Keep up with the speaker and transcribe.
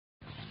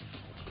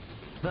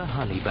The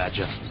honey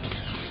badger.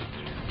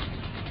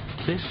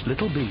 This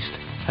little beast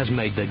has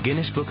made the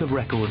Guinness Book of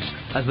Records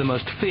as the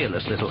most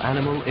fearless little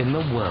animal in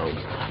the world.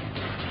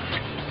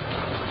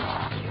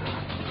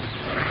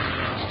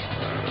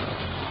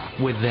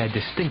 With their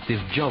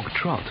distinctive jog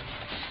trot,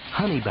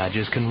 honey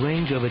badgers can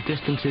range over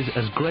distances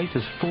as great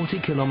as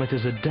 40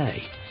 kilometers a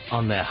day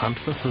on their hunt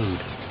for food.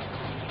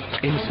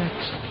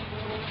 Insects,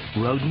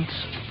 rodents,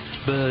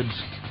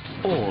 birds,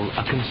 all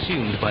are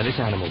consumed by this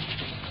animal,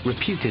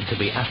 reputed to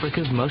be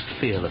Africa's most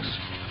fearless.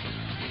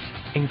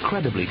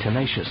 Incredibly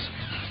tenacious,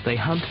 they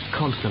hunt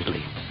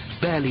constantly,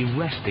 barely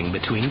resting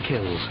between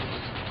kills.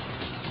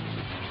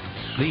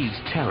 These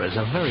terrors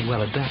are very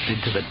well adapted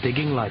to the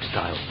digging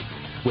lifestyle,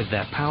 with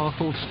their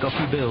powerful,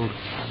 stocky build,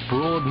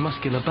 broad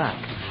muscular back,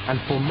 and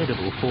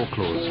formidable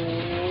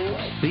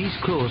foreclaws. These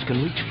claws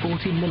can reach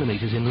 40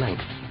 millimeters in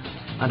length,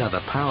 and are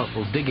the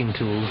powerful digging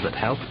tools that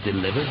help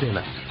deliver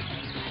dinner.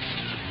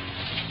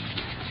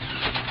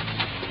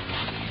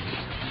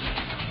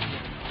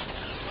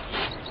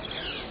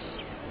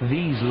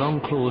 These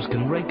long claws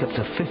can rake up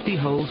to 50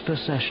 holes per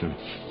session,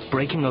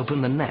 breaking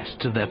open the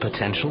nests of their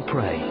potential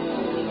prey.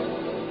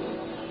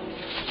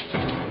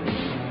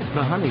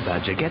 The honey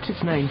badger gets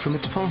its name from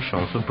its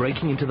penchant for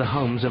breaking into the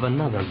homes of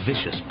another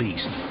vicious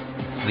beast,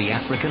 the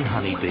African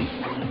honeybee.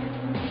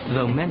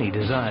 Though many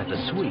desire the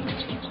sweet,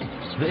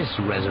 this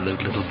resolute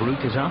little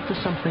brute is after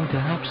something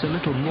perhaps a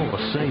little more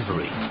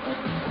savory.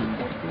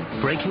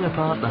 Breaking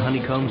apart the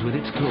honeycombs with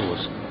its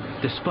claws,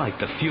 despite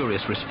the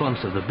furious response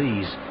of the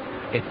bees,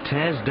 it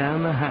tears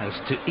down the house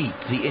to eat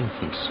the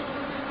infants.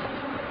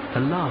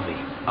 The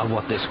larvae are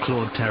what this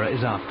clawed terror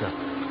is after,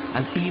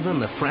 and even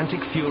the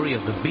frantic fury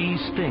of the bees'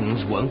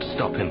 stings won't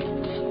stop him.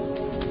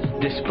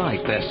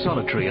 Despite their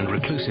solitary and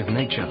reclusive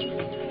nature,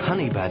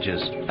 honey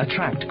badgers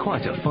attract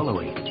quite a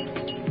following.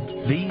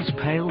 These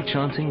pale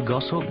chanting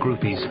goshawk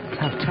groupies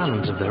have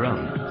talons of their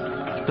own,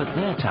 but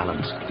their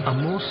talons are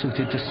more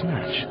suited to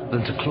snatch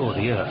than to claw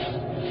the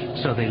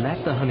earth, so they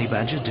let the honey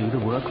badger do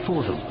the work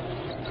for them.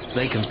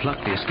 They can pluck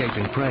the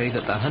escaping prey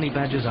that the honey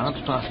badgers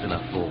aren't fast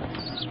enough for.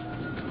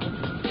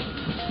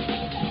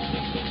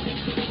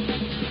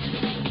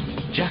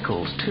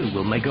 Jackals, too,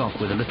 will make off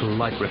with a little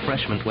light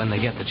refreshment when they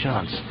get the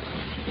chance.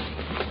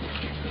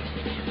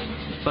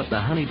 But the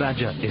honey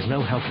badger is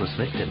no helpless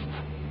victim.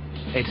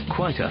 It's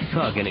quite a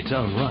thug in its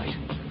own right,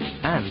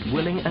 and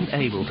willing and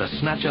able to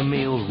snatch a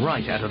meal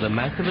right out of the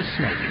mouth of a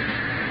snake.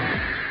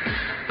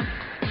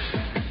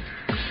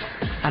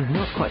 And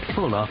not quite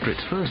full after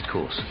its first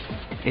course,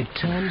 it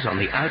turns on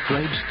the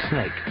outraged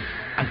snake,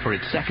 and for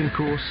its second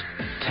course,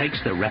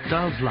 takes the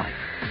reptile's life.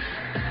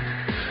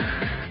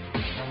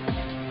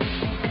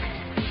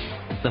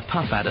 The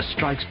puff adder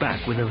strikes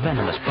back with a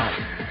venomous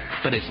bite,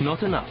 but it's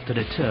not enough to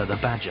deter the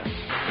badger.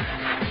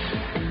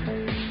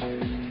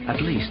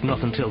 At least not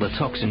until the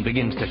toxin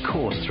begins to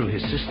course through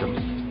his system.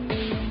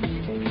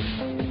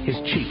 His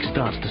cheek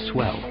starts to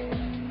swell,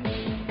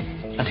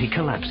 and he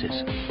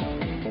collapses.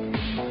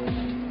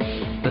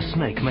 The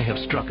snake may have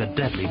struck a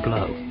deadly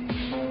blow.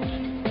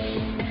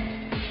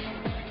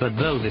 But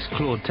though this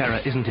clawed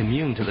terror isn't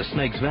immune to the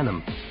snake's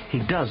venom, he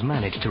does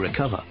manage to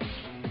recover.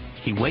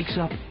 He wakes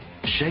up,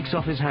 shakes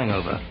off his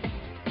hangover,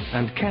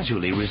 and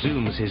casually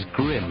resumes his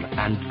grim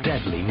and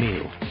deadly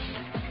meal.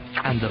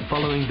 And the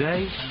following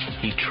day,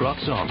 he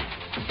trots on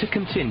to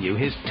continue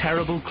his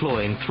terrible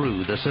clawing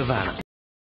through the savannah.